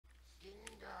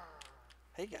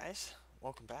Hey guys,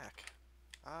 welcome back.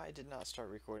 I did not start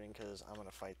recording because I'm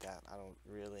gonna fight that. I don't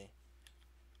really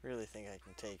think I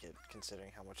can take it,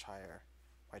 considering how much higher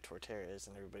my Torterra is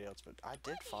than everybody else. But I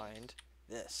did find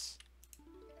this.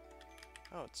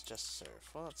 Oh, it's just surf.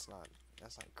 Well, that's not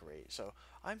great. So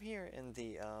I'm here in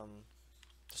the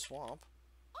swamp.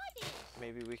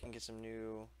 Maybe we can get some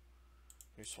new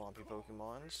swampy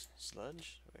Pokemons.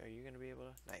 Sludge, are you gonna be able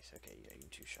to? Nice. Okay, yeah, you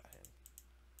two-shot him.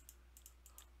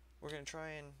 We're gonna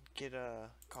try and get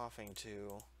Coughing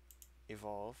to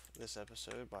evolve this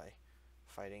episode by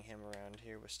fighting him around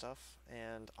here with stuff,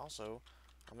 and also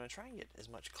I'm gonna try and get as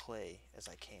much clay as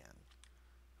I can.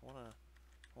 I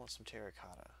want some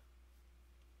terracotta,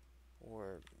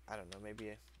 or I don't know,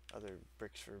 maybe other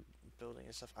bricks for building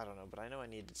and stuff. I don't know, but I know I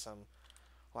needed some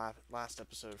last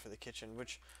episode for the kitchen,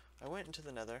 which I went into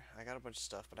the Nether. I got a bunch of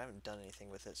stuff, but I haven't done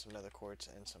anything with it. Some Nether quartz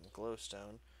and some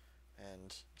glowstone,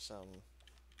 and some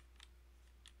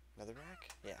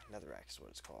netherrack? Yeah, netherrack is what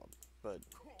it's called. But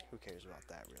who cares about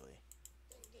that, really?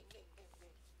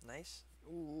 Nice.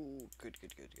 Ooh, good.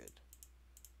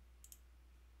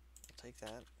 I'll take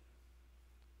that.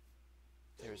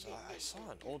 I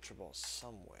saw an Ultra Ball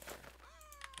somewhere.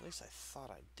 At least I thought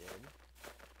I did.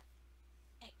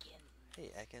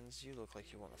 Hey, Ekans, you look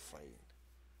like you want to fight.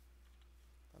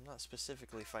 I'm not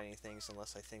specifically fighting things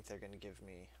unless I think they're going to give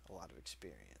me a lot of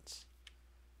experience.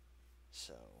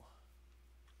 So...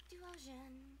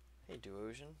 Duosion. Hey,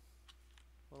 Duosion.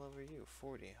 Well, over you,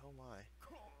 40. Oh my.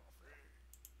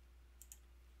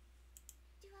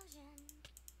 Duosion.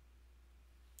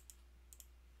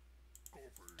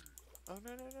 Oh,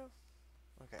 no.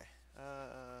 Okay.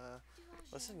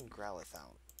 Let's send Growlithe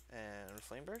out. And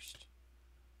Flame Burst?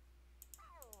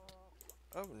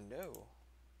 Oh, no.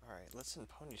 Alright, let's send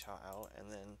Ponyta out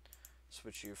and then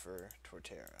switch you for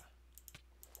Torterra.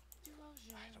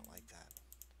 Duosion. I don't like that.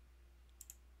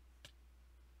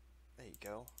 There you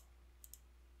go.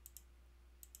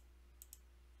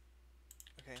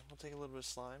 Okay, we'll take a little bit of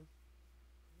slime.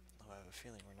 Oh, I have a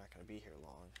feeling we're not going to be here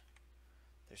long.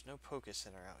 There's no Poké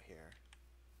Center out here.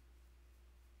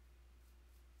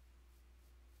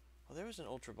 Well, there was an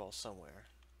Ultra Ball somewhere.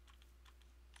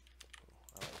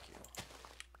 Ooh, I like you.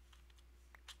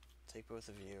 Take both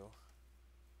of you.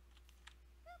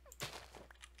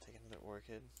 Take another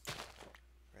Orchid.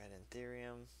 Red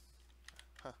Anthurium.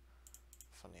 Huh.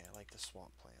 Funny, I like the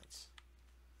swamp plants.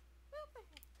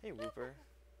 Hey, Wooper.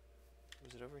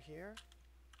 Was it over here?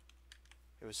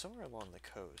 It was somewhere along the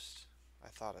coast. I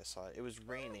thought I saw it. It was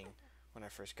raining when I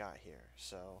first got here,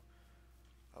 so...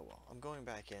 Oh well, I'm going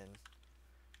back in.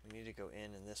 We need to go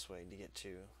in this way to get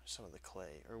to some of the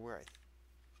clay, or where I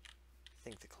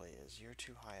think the clay is. You're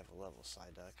too high of a level,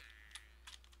 Psyduck.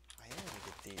 I am going to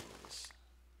get these.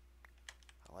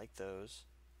 I like those.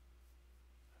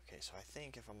 Okay, so I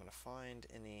think if I'm going to find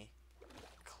any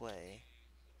clay,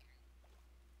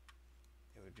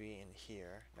 it would be in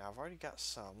here. Now, I've already got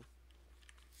some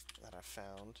that I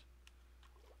found,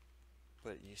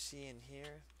 but you see in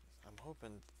here, I'm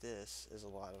hoping this is a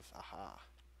lot of, aha,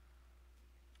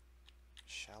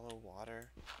 shallow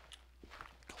water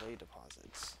clay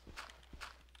deposits.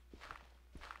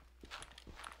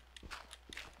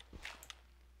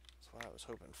 That's what I was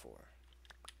hoping for.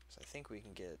 So I think we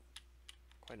can get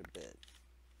quite a bit.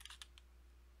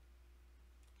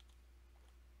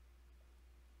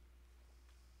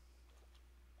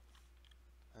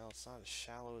 Well, it's not as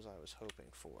shallow as I was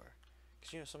hoping for.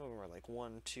 Because, you know, some of them are like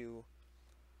 1, 2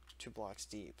 blocks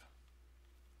deep.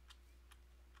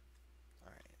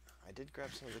 Alright, I did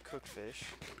grab some of the cooked fish.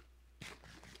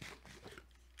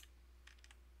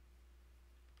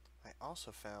 I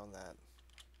also found that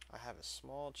I have a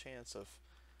small chance of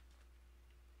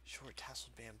short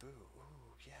tasseled bamboo.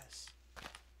 Ooh, yes.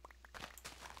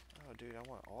 Oh, dude, I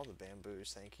want all the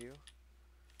bamboos, thank you.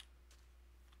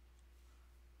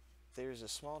 There's a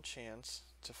small chance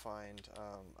to find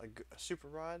a super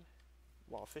rod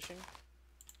while fishing.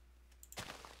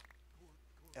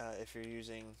 If you're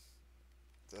using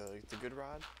the good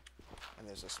rod, and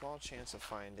there's a small chance of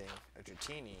finding a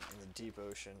Dratini in the deep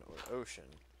ocean or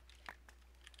ocean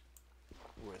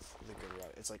with the good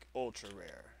rod. It's like ultra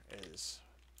rare is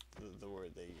the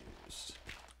word they used.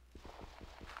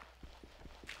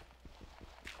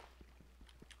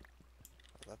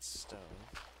 That's stone.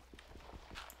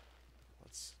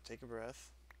 Let's take a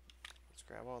breath. Let's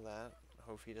grab all that.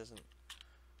 Hope he doesn't...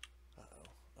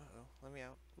 Uh-oh. Let me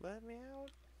out. Let me out.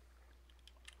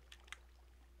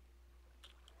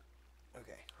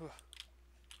 Okay. Whew.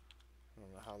 I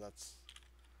don't know how that's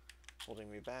holding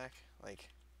me back. Like,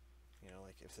 you know,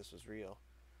 like if this was real.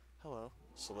 Hello.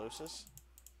 Solosis?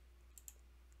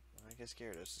 I guess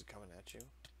Gyarados is coming at you.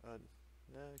 No,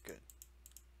 good.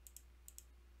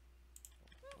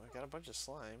 Well, I got a bunch of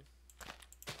slime.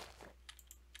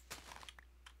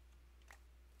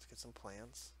 Let's get some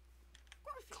plants.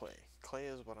 Clay. Clay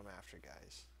is what I'm after,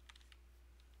 guys.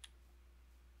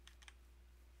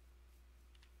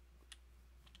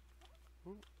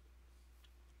 Ooh.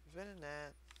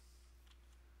 Venonat.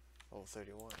 Oh,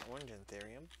 31. Orange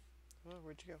Anthurium. Oh,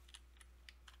 where'd you go?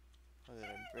 Oh, did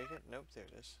I break it? Nope, there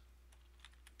it is.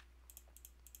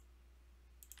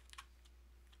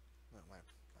 No, my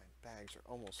bags are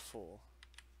almost full.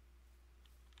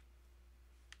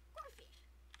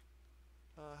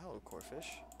 Hello,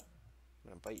 Corfish. I'm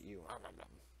gonna bite you.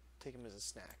 Take him as a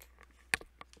snack.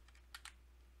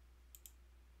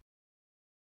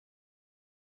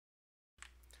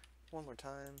 One more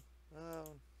time.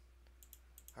 Oh,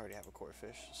 I already have a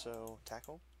Corfish, so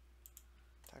tackle.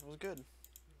 Tackle's good.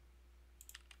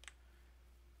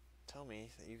 Tell me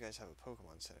that you guys have a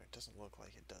Pokemon Center. It doesn't look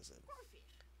like it, does it?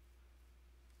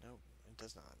 Nope, it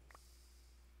does not.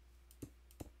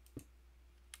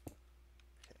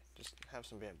 Okay, just have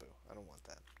some bamboo. I don't want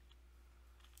that.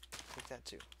 Take that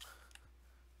too.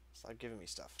 Stop giving me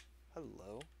stuff.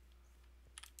 Hello?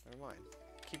 Never mind.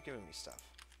 Keep giving me stuff.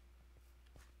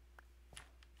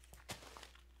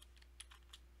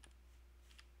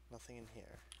 Nothing in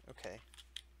here. Okay.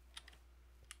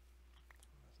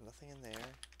 There's nothing in there.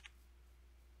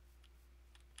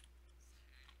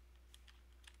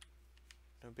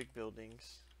 No big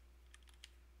buildings.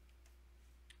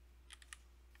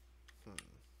 Oh,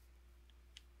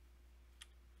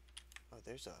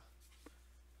 there's a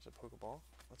Pokeball.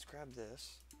 Let's grab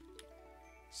this.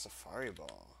 Safari Ball.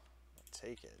 I'll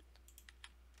take it.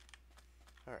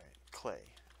 Alright,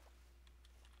 clay.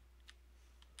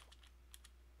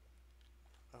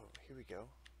 Oh, here we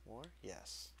go. More?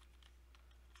 Yes.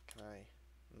 Can I?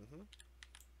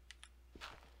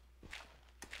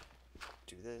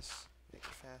 Do this. Make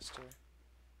it faster.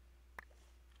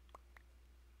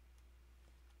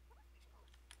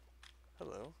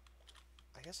 Hello.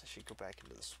 I guess I should go back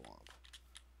into the swamp.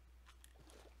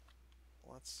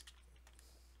 Let's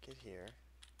get here.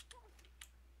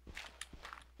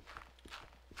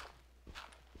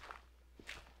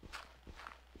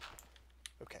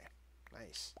 Okay,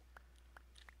 nice.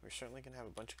 We're certainly gonna have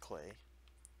a bunch of clay.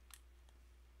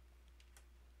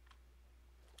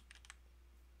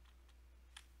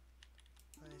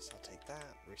 Nice, I'll take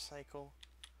that. Recycle.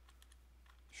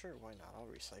 Sure, why not? I'll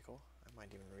recycle. I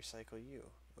might even recycle you.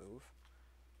 Move.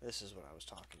 This is what I was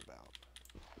talking about.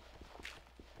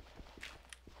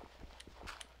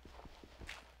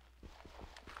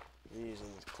 These are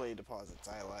the clay deposits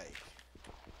I like.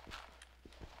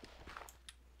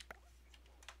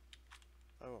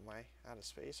 Oh, am I out of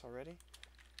space already?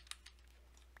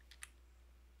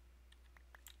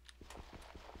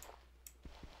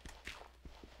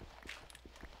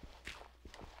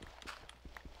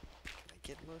 Can I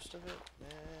get most of it? Nah.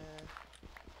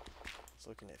 It's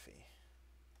looking iffy.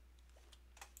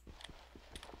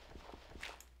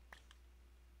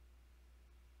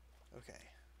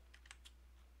 Okay.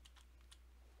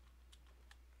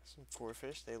 Some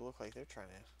Corfish. They look like they're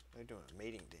doing a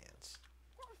mating dance.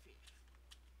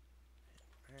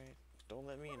 Alright, don't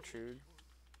let me intrude.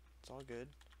 It's all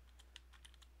good.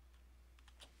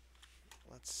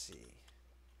 Let's see.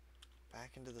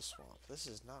 Back into the swamp. This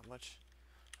is not much.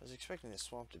 I was expecting this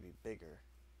swamp to be bigger.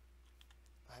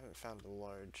 I haven't found a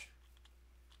large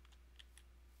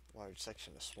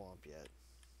section of swamp yet.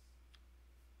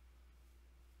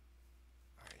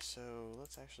 Alright, so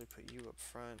let's actually put you up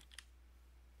front.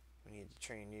 We need to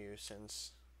train you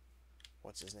since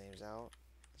what's his name's out.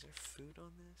 Is there food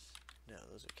on this? No,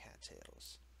 those are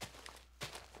cattails.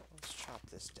 Let's chop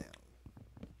this down.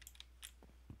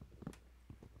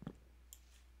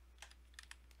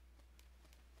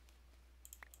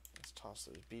 Let's toss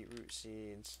those beetroot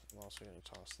seeds. I'm also going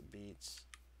to toss the beets.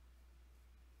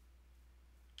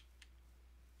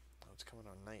 Oh, it's coming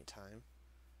on nighttime.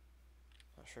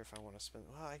 Not sure if I want to spend...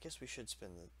 Well, I guess we should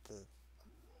spend the...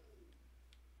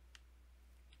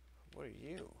 What are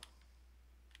you?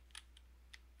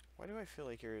 Why do I feel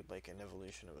like you're like an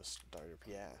evolution of a starter?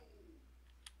 Yeah.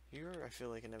 I feel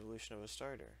like an evolution of a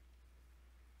starter.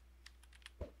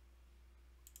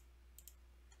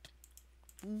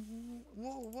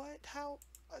 Whoa, what? How?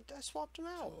 I swapped him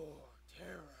out. Oh,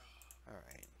 Terra.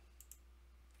 Alright.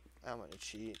 I'm gonna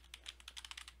cheat.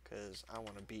 Because I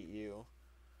want to beat you.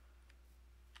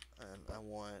 And I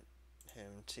want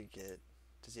him to get...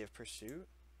 Does he have pursuit?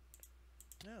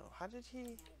 No. How did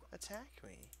he attack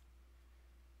me?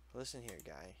 Listen here,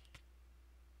 guy.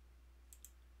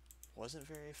 Wasn't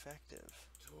very effective.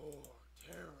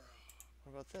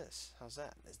 What about this? How's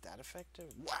that? Is that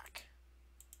effective? Whack!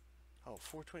 Oh,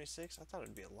 426? I thought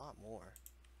it'd be a lot more.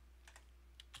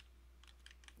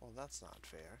 Well, that's not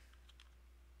fair.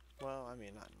 Well, I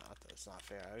mean, not that it's not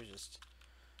fair. I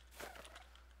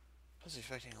was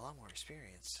expecting a lot more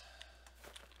experience.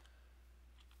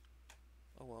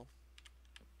 Oh well.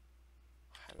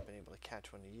 I haven't been able to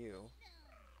catch one of you.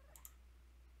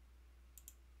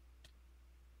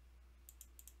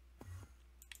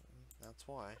 That's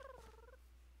why.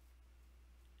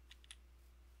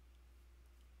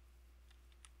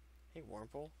 Hey,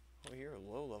 Wurmple. Oh, you're a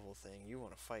low-level thing. You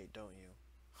want to fight, don't you?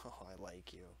 Oh, I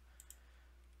like you.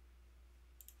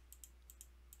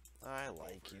 I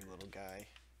like you, little guy.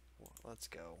 Well, let's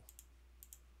go.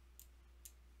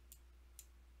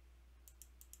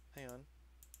 Hang on.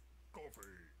 Coffee.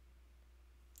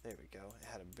 There we go. It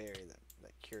had a berry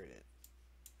that cured it.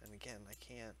 And again, I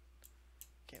can't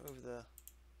move the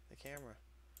camera.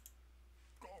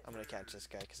 I'm gonna catch this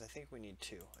guy because I think we need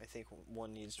two. I think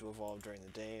one needs to evolve during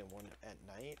the day and one at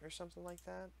night or something like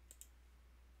that.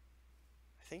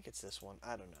 I think it's this one.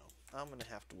 I don't know. I'm gonna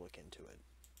have to look into it.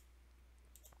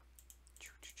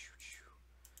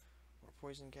 More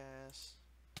poison gas.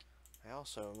 I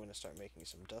also am gonna start making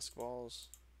some dusk balls.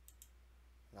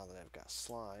 Now that I've got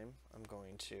slime, I'm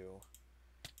going to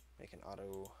make an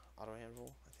auto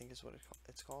anvil. I think is what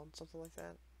it's called, something like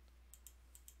that.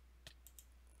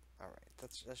 Alright,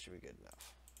 that should be good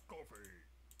enough. Coffee.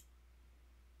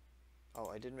 Oh,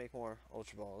 I did make more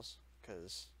ultra balls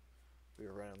because we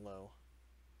were running low.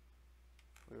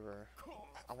 We were,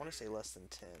 I want to say less than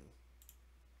 10.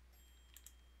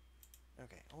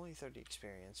 Okay, only 30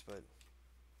 experience, but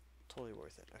totally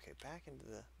worth it. Okay, back into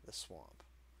the swamp.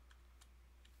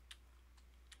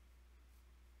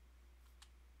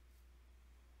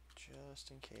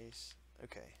 Just in case.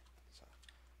 Okay, so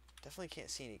definitely can't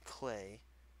see any clay,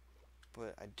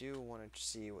 but I do want to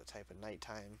see what type of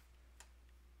nighttime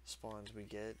spawns we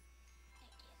get.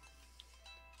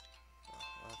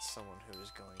 Oh, that's someone who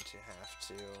is going to have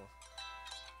to...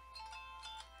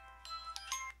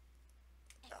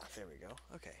 Ah, there we go.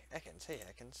 Okay, Ekans. Hey,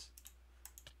 Ekans.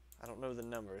 I don't know the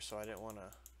number, so I didn't want to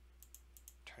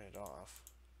turn it off.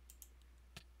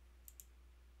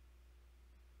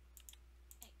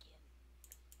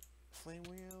 Flame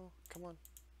wheel? Come on.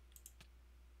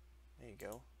 There you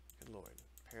go. Good lord.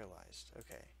 Paralyzed.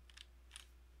 Okay.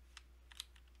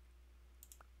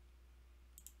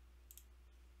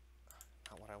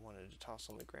 Not what I wanted to toss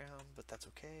on the ground, but that's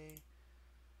okay.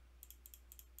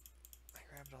 I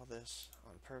grabbed all this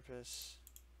on purpose.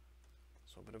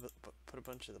 So I'm going to put a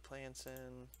bunch of the plants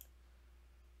in.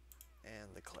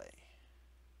 And the clay.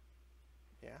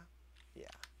 Yeah? Yeah.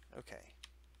 Okay.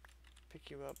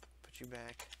 Pick you up, put you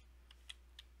back.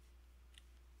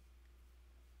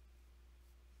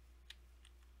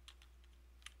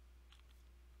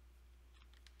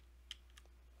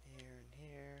 Here and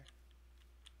here.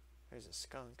 There's a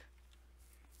skunk.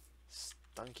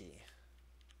 Stunky.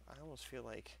 I almost feel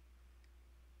like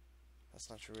that's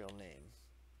not your real name.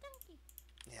 Donkey.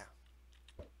 Yeah.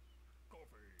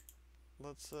 Coffee.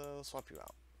 Let's swap you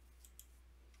out.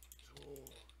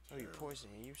 Oh, you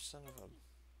poisoned me, you son of a...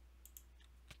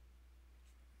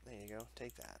 There you go,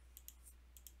 take that.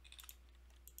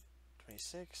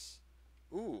 26.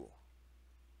 Ooh.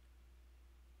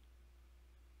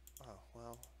 Oh,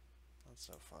 well, that's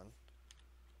no fun.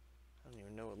 I don't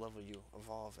even know what level you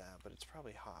evolve at, but it's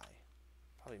probably high.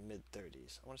 Probably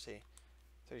mid-30s. I want to say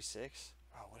 36.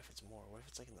 Oh, what if it's more? What if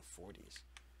it's like in the 40s?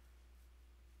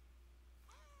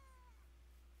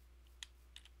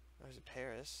 There's a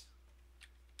Paris.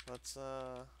 Let's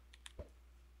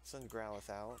send Growlithe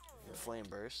out. And Flame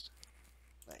Burst.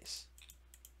 Nice.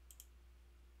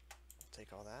 I'll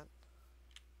take all that.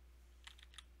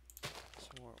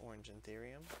 Some more Orange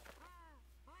Anthurium.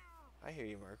 I hear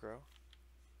you, Murkrow.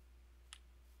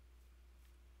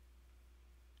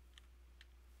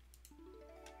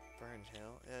 Burn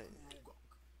Hill.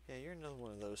 Yeah, you're another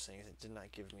one of those things that did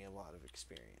not give me a lot of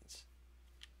experience.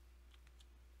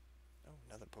 Oh,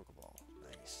 another Pokeball.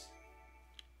 Nice.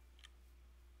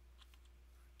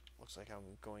 Looks like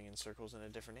I'm going in circles in a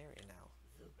different area now.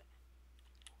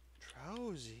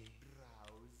 Drowsy.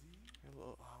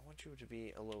 I want you to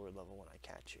be a lower level when I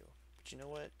catch you. But you know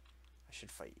what? I should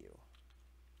fight you.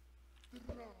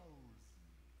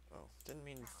 Oh, didn't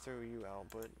mean to throw you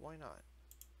out, but why not?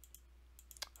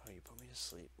 Oh, you put me to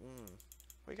sleep.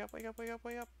 Wake up, wake up, wake up,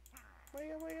 wake up.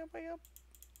 Wake up, wake up, wake up.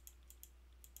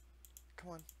 Come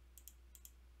on.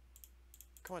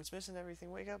 Come on, it's missing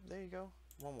everything. Wake up. There you go.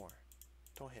 One more.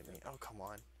 Don't hit me. Oh, come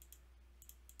on.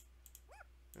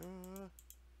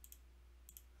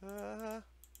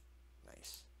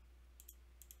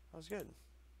 was good.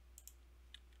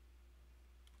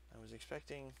 I was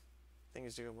expecting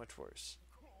things to go much worse.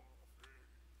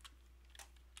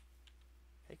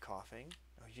 Hey, coughing.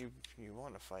 Oh, you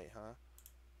want to fight, huh?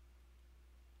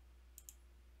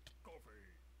 Coffee.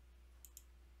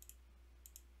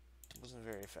 Wasn't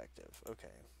very effective. Okay.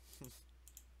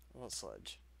 Well,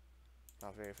 sludge.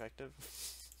 Not very effective.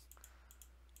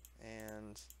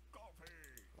 And Coffee.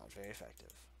 not very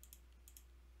effective.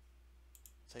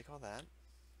 Take all that.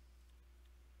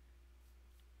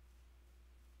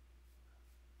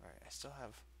 Alright, I still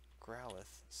have Growlithe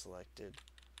selected.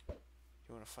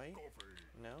 You want to fight? Coffee.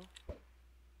 No?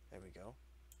 There we go.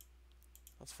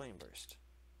 Let's Flame Burst.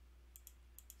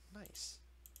 Nice.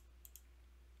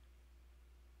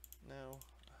 No,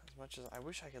 as much as I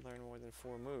wish I could learn more than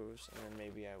 4 moves, and then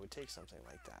maybe I would take something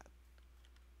like that.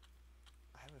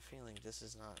 I have a feeling this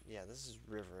is not... Yeah, this is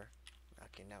River.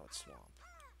 Okay, now it's Swamp.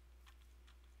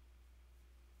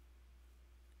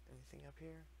 Anything up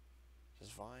here?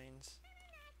 Just vines.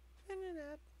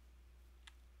 Finninette.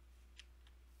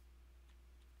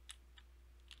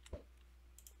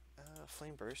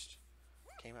 Flame Burst.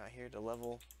 Came out here to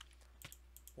level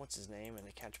what's his name and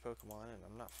to catch Pokemon, and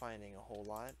I'm not finding a whole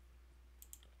lot.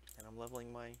 And I'm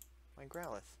leveling my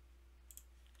Growlithe.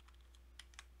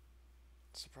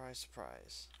 Surprise,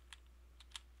 surprise.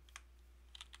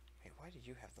 Hey, why do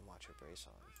you have the Macho Brace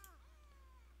on?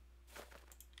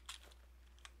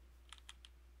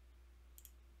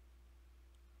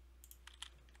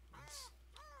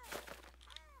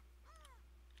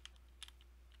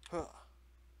 Huh.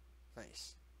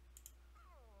 Nice.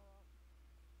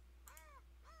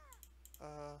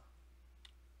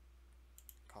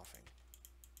 Coughing.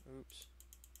 Oops.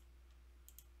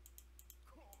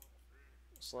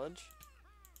 Sludge?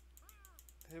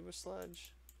 Hit with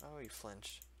sludge. Oh, he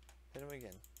flinched. Hit him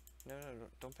again. No,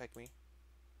 don't peck me.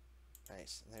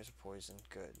 Nice. And there's a poison.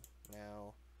 Good.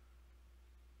 Now,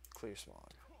 clear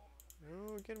smog.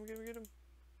 Oh, get him, get him, get him.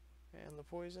 And the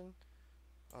poison.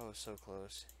 Oh, so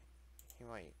close. He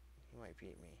might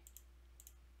beat me.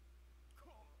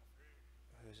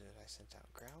 Who's it I sent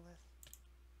out? Growlithe?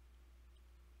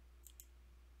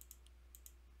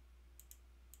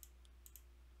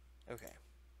 Okay.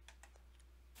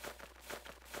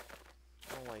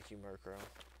 I don't like you, Murkrow.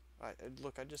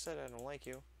 Look, I just said I don't like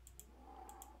you.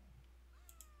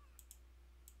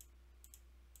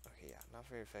 Okay, yeah, not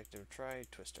very effective. Try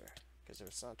Twister. Because if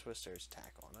it's not Twister, it's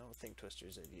Tackle. And I don't think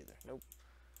Twister's it either. Nope.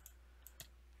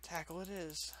 Tackle it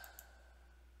is.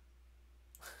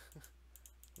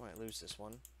 Might lose this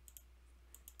one.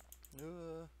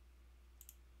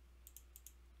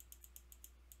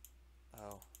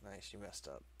 Oh, nice. You messed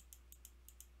up.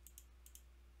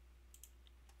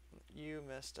 You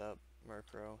messed up,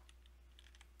 Murkrow.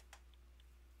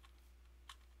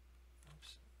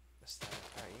 Oops. Missed that.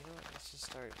 Alright, you know what? Let's just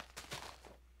start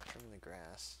trimming the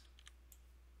grass.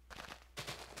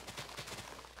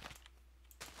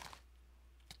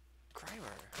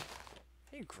 Grimer.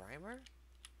 Hey, Grimer.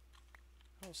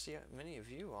 I don't see many of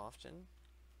you often.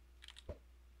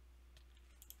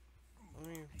 Let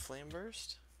me Flame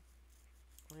Burst.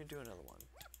 Let me do another one.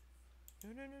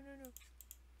 No.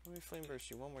 Let me Flame Burst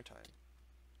you one more time.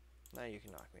 Now you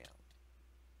can knock me out.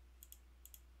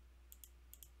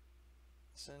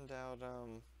 Send out,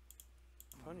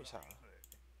 Ponyta.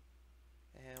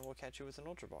 And we'll catch you with an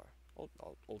Ultra Bar.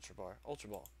 Ultra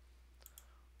Ball.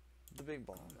 The big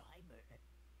ball.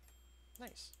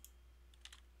 Nice.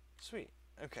 Sweet.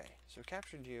 Okay, so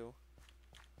captured you.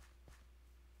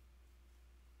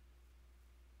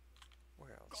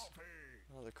 Where else? Coffee.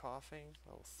 Another coughing.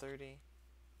 Level 30.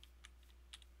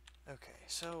 Okay,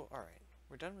 so, alright.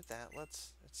 We're done with that.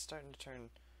 It's starting to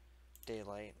turn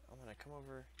daylight. I'm gonna come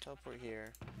over, teleport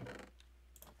here.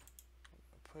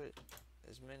 Put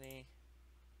as many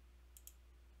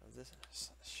of this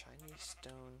shiny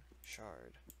stone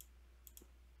shard.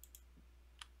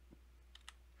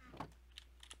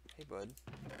 Hey, bud.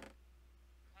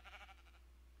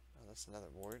 Oh, that's another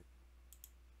wart.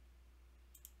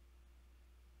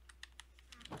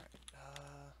 Alright,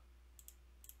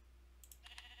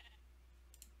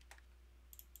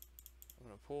 I'm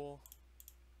gonna pull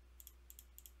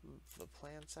the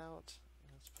plants out.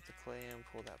 Let's put the clay in,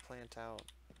 pull that plant out.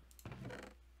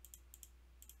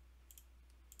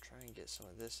 Try and get some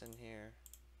of this in here.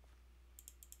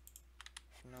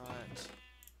 If not...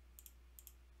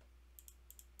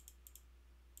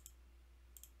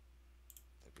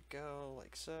 go,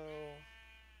 like so.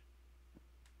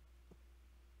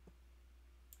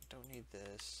 I don't need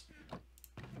this.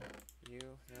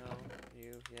 You, no,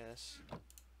 you, yes.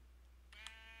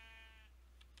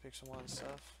 Pixelmon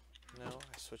stuff. No,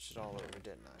 I switched it all over,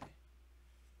 didn't I?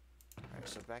 Alright,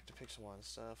 so back to Pixelmon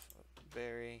stuff.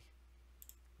 Berry,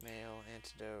 mail,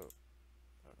 antidote.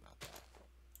 Oh, not that.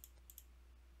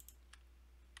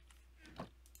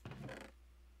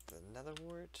 The nether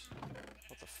wart?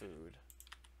 What the food?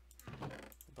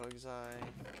 Bug's eye.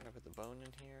 Can I put the bone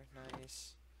in here?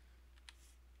 Nice.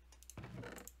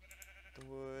 The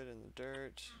wood and the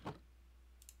dirt.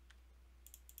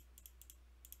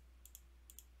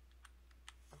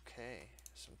 Okay,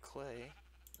 some clay.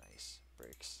 Nice.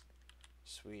 Bricks.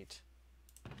 Sweet.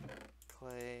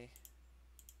 Clay.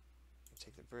 You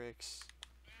take the bricks.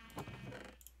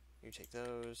 You take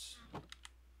those.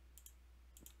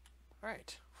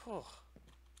 Alright. Whew.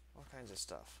 All kinds of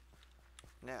stuff.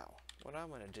 Now, what I'm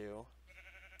going to do,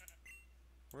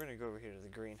 we're going to go over here to the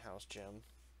greenhouse gym.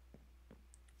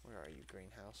 Where are you,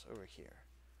 greenhouse? Over here.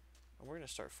 And we're going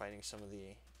to start fighting some of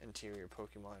the interior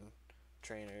Pokemon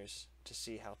trainers to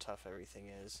see how tough everything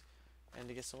is and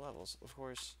to get some levels. Of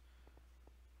course,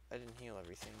 I didn't heal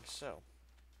everything, so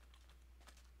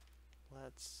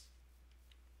let's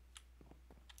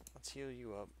heal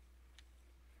you up.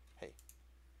 Hey,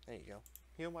 there you go.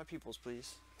 Heal my peoples,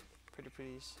 please. Pretty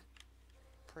please.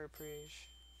 Pretty please.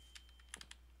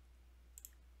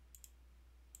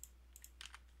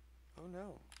 Oh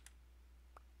no.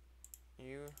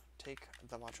 You take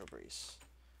the Macho Brace.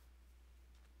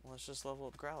 Let's just level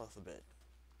up Growlithe a bit.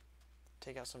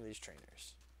 Take out some of these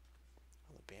trainers.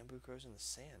 Oh, the bamboo grows in the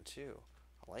sand too.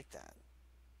 I like that.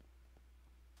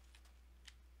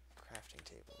 Crafting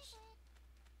tables.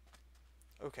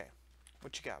 Okay,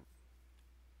 what you got?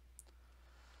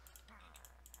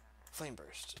 Flame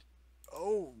Burst.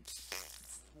 Oh!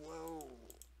 Whoa!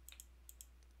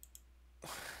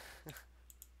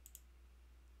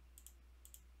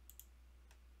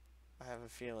 I have a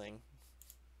feeling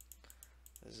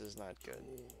this is not good.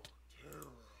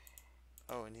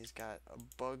 Oh, and he's got a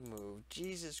bug move.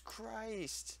 Jesus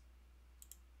Christ!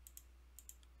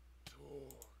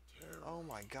 Oh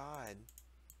my god.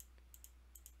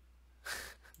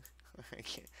 I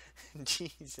can't.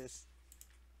 Jesus.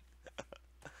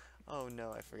 Oh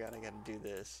no, I forgot I gotta do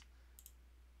this.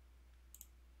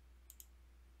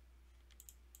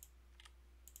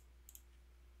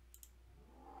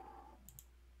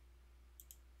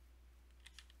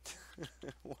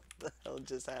 What the hell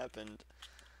just happened?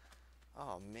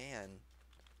 Oh man.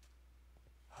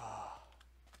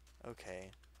 Okay.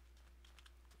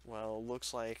 Well,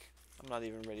 looks like I'm not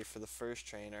even ready for the first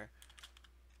trainer.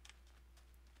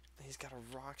 He's got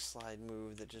a rock slide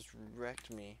move that just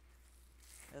wrecked me.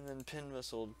 And then pin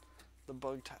whistled the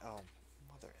bug type. Oh,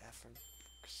 mother effing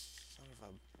son of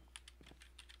a.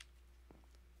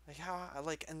 Like how I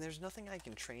like, and there's nothing I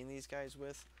can train these guys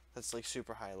with that's like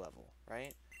super high level,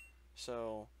 right?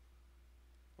 So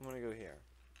I'm gonna go here.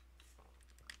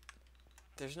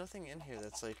 There's nothing in here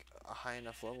that's like a high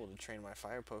enough level to train my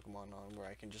fire Pokemon on where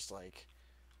I can just like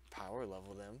power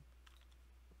level them.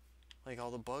 Like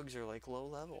all the bugs are like low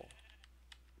level.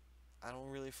 I don't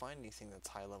really find anything that's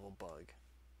high level bug,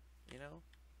 you know?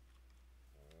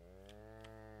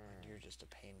 And you're just a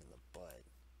pain in the butt.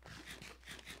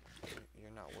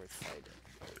 You're not worth fighting.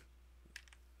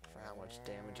 For how much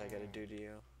damage I gotta do to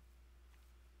you.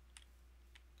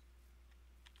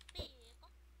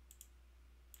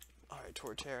 Alright,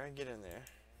 Torterra, get in there.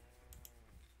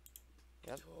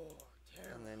 Yep.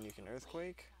 And then you can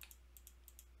Earthquake.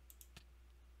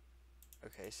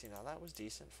 Okay, see now that was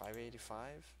decent.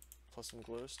 585 plus some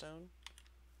Glowstone.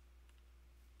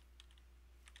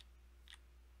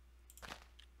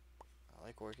 I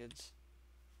like orchids.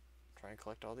 Try and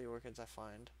collect all the orchids I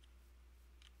find.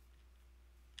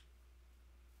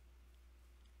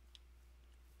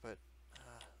 But,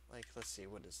 like, let's see,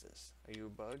 what is this? Are you a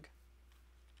bug?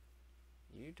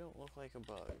 You don't look like a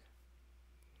bug.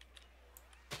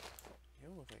 You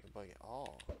don't look like a bug at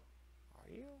all.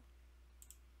 Are you?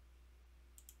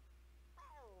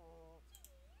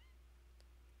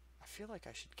 I feel like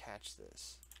I should catch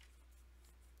this.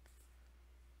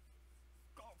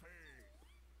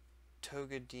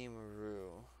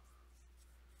 Togedemaru.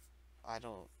 I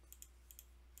don't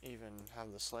even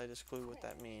have the slightest clue what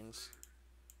that means.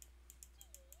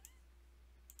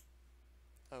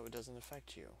 Oh, it doesn't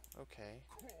affect you. Okay.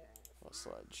 Well,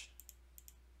 Sludge.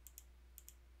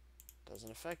 Doesn't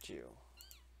affect you.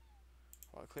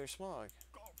 Well, Clear Smog.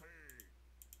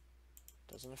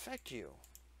 Doesn't affect you.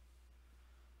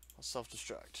 I'll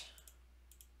self-destruct.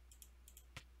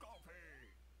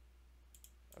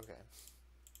 Okay.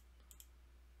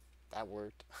 That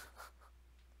worked.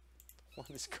 What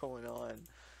is going on?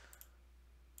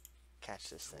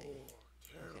 Catch this thing.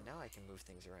 Okay, now I can move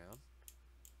things around.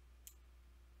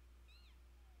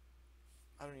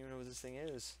 I don't even know what this thing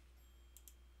is.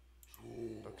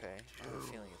 Okay, I have a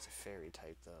feeling it's a fairy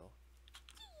type, though.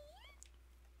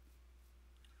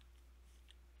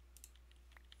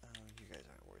 You guys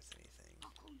aren't worth anything.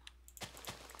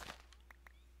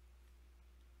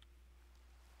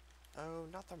 Oh,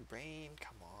 not the rain.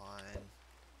 Come on.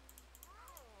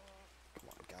 Come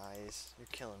on, guys. You're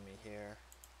killing me here.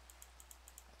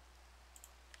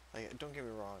 Like, don't get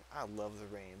me wrong. I love the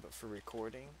rain, but for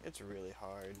recording, it's really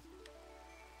hard.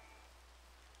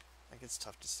 Like, it's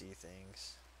tough to see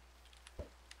things.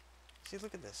 See,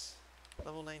 look at this.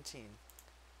 Level 19.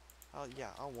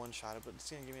 I'll one-shot it, but it's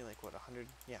gonna give me, like, what, 100?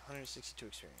 Yeah, 162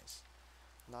 experience.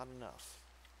 Not enough.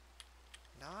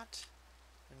 Not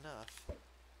enough.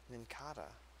 Ninkata.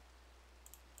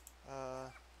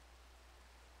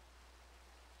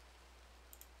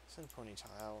 Send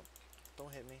Ponytail out.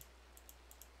 Don't hit me.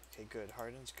 Okay, good.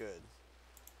 Harden's good.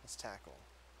 Let's tackle.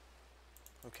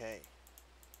 Okay.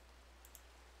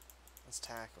 Let's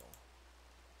tackle.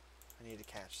 I need to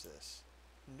catch this.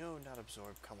 No, not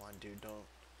absorb. Come on, dude. Don't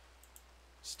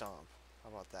stomp. How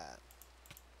about that?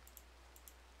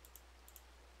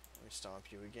 Let me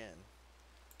stomp you again.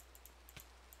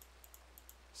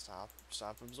 Stop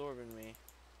absorbing me.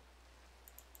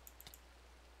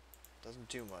 Doesn't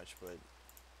do much, but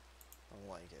I don't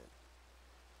like it.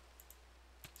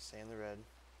 Stay in the red.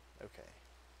 Okay.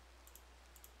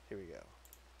 Here we go.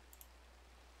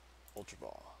 Ultra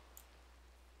Ball.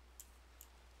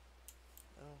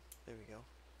 Oh, there we go.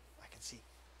 I can see.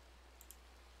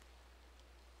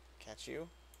 Catch you.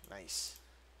 Nice.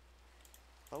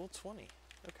 Level 20.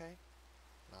 Okay.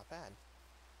 Not bad.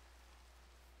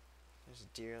 There's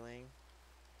a Deerling.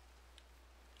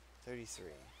 33.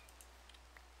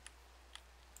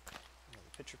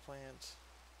 Another pitcher plant.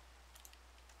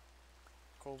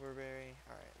 Colberberry.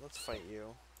 Alright, let's fight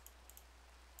you.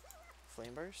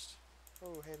 Flame Burst?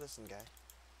 Oh, hey, listen, guy.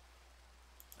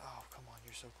 Oh, come on,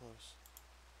 you're so close.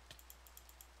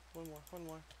 One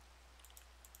more.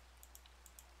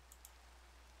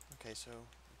 Okay, so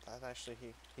that actually,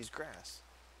 he's grass.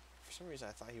 For some reason,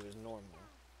 I thought he was normal.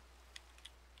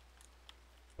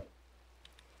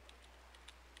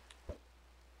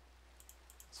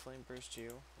 Let's Flame Burst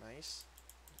you. Nice.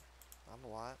 Not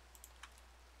a lot.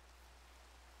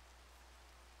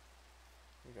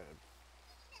 We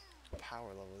gotta power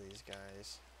level these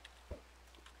guys.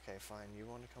 Okay, fine. You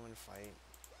want to come and fight.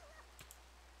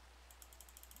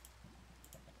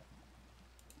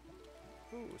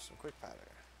 Ooh, some quick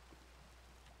patter.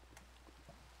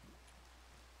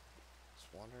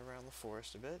 Just wander around the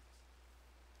forest a bit.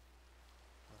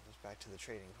 Let's back to the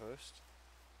trading post.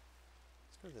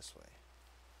 Let's go this way.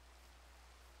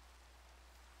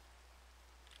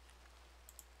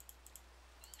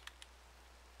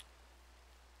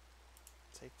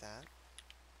 Take that.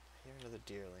 I hear another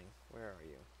Deerling. Where are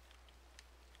you?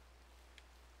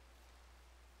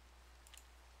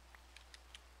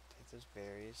 Take those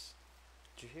berries.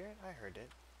 Did you hear it? I heard it.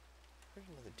 Here's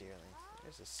another Deerling.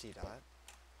 There's a C-Dot.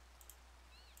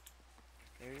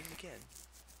 There he is again.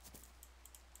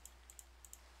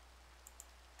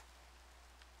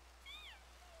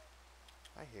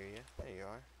 I hear you. There you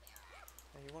are.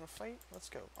 Now you want to fight? Let's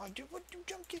go. Oh, dude, what? You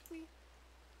jump kick me?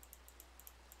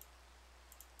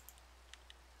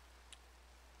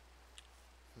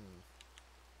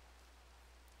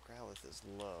 Growlithe is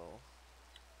low.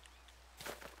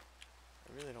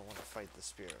 I really don't want to fight the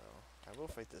Spearow. I will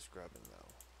fight this Grubbin,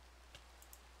 though.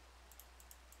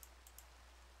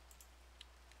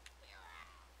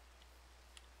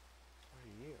 What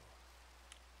are you?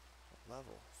 What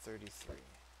level? 33.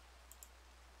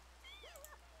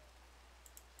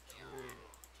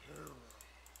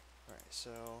 Alright,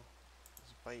 so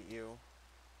let's bite you.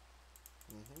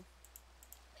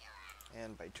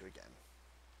 And bite you again.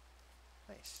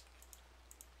 Nice.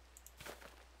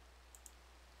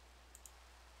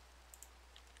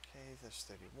 Okay, that's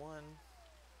 31.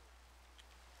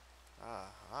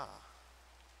 Aha.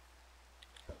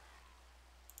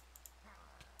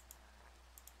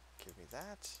 Give me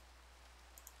that.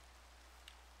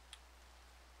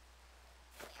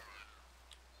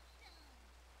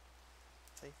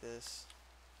 Take this.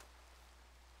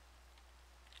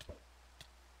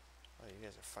 Oh, you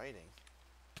guys are fighting.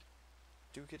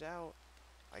 Duke it out.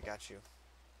 I got you.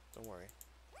 Don't worry.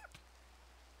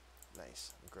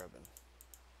 Nice. I'm grubbing.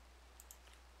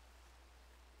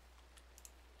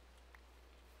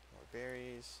 More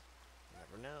berries. You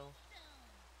never know.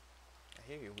 I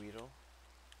hear you, Weedle.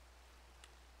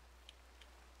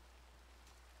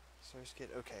 Source Kid.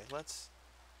 Okay, let's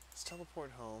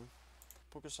teleport home.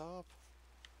 Focus up.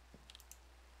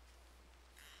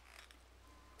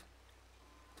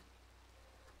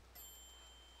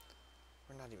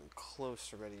 Not even close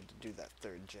to ready to do that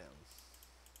third gym.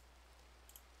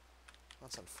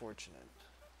 That's unfortunate.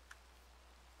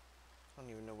 I don't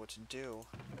even know what to do.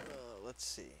 Let's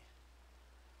see.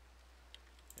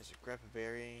 There's a greppa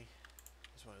berry.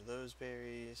 There's one of those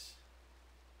berries.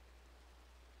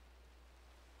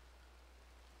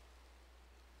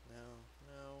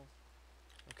 No.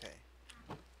 Okay.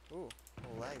 Ooh, a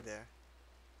little lag there.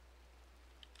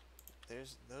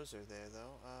 Those are there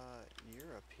though.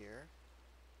 You're up here.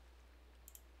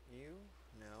 You?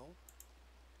 No.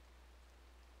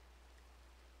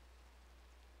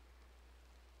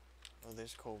 Oh,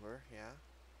 there's Culver, yeah.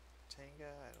 Tanga,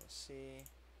 I don't see.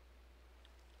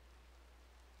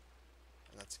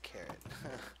 And that's a carrot.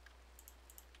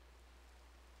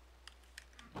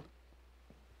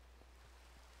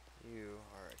 You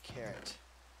are a carrot.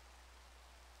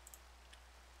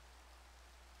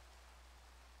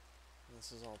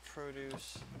 This is all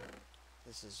produce.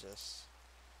 This is just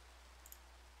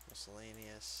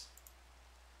miscellaneous.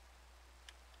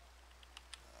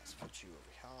 Let's put you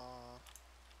over here.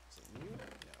 Is it you?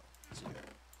 No, it's you.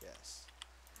 Yes.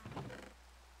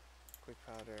 Quick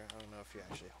powder. I don't know if you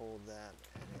actually hold that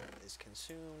and it is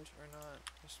consumed or not.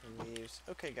 There's some leaves.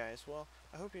 Okay, guys. Well,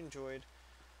 I hope you enjoyed.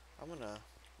 I'm gonna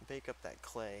bake up that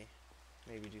clay.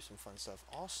 Maybe do some fun stuff.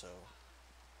 Also,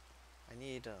 I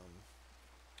need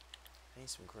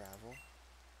some gravel.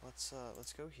 Let's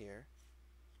go here.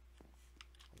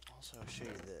 I'll also show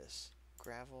you this.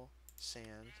 Gravel,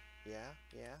 sand, yeah.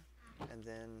 And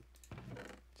then,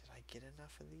 did I get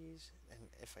enough of these? And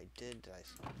if I did I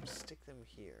stick them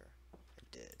here? I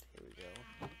did. Here we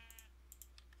go.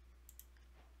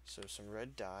 So some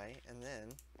red dye, and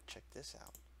then, check this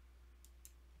out.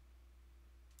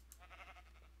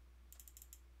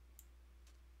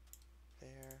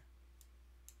 There.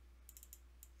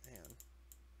 And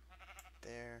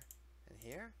there. And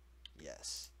here?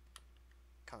 Yes.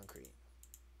 Concrete.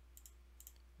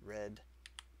 Red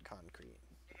concrete.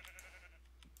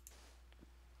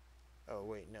 Oh,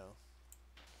 wait, no.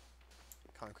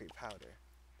 Concrete powder.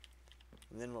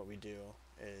 And then what we do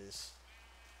is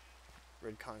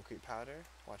red concrete powder.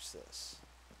 Watch this.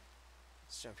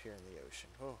 Let's jump here in the ocean.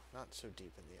 Oh, not so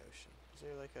deep in the ocean. Is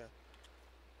there like a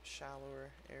shallower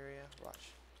area?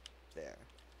 Watch. There.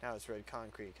 Now it's red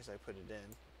concrete because I put it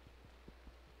in.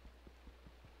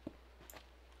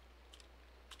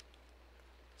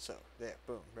 So, there,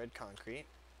 boom, red concrete.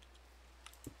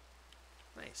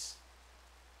 Nice.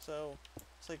 So,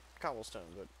 it's like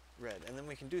cobblestone, but red. And then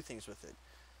we can do things with it.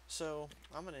 So,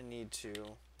 I'm going to need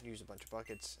to use a bunch of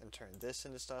buckets and turn this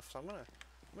into stuff. So I'm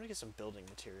gonna get some building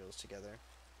materials together.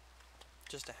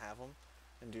 Just to have them.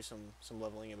 And do some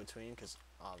leveling in between, because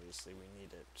obviously we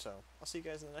need it. So, I'll see you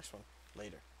guys in the next one.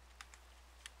 Later.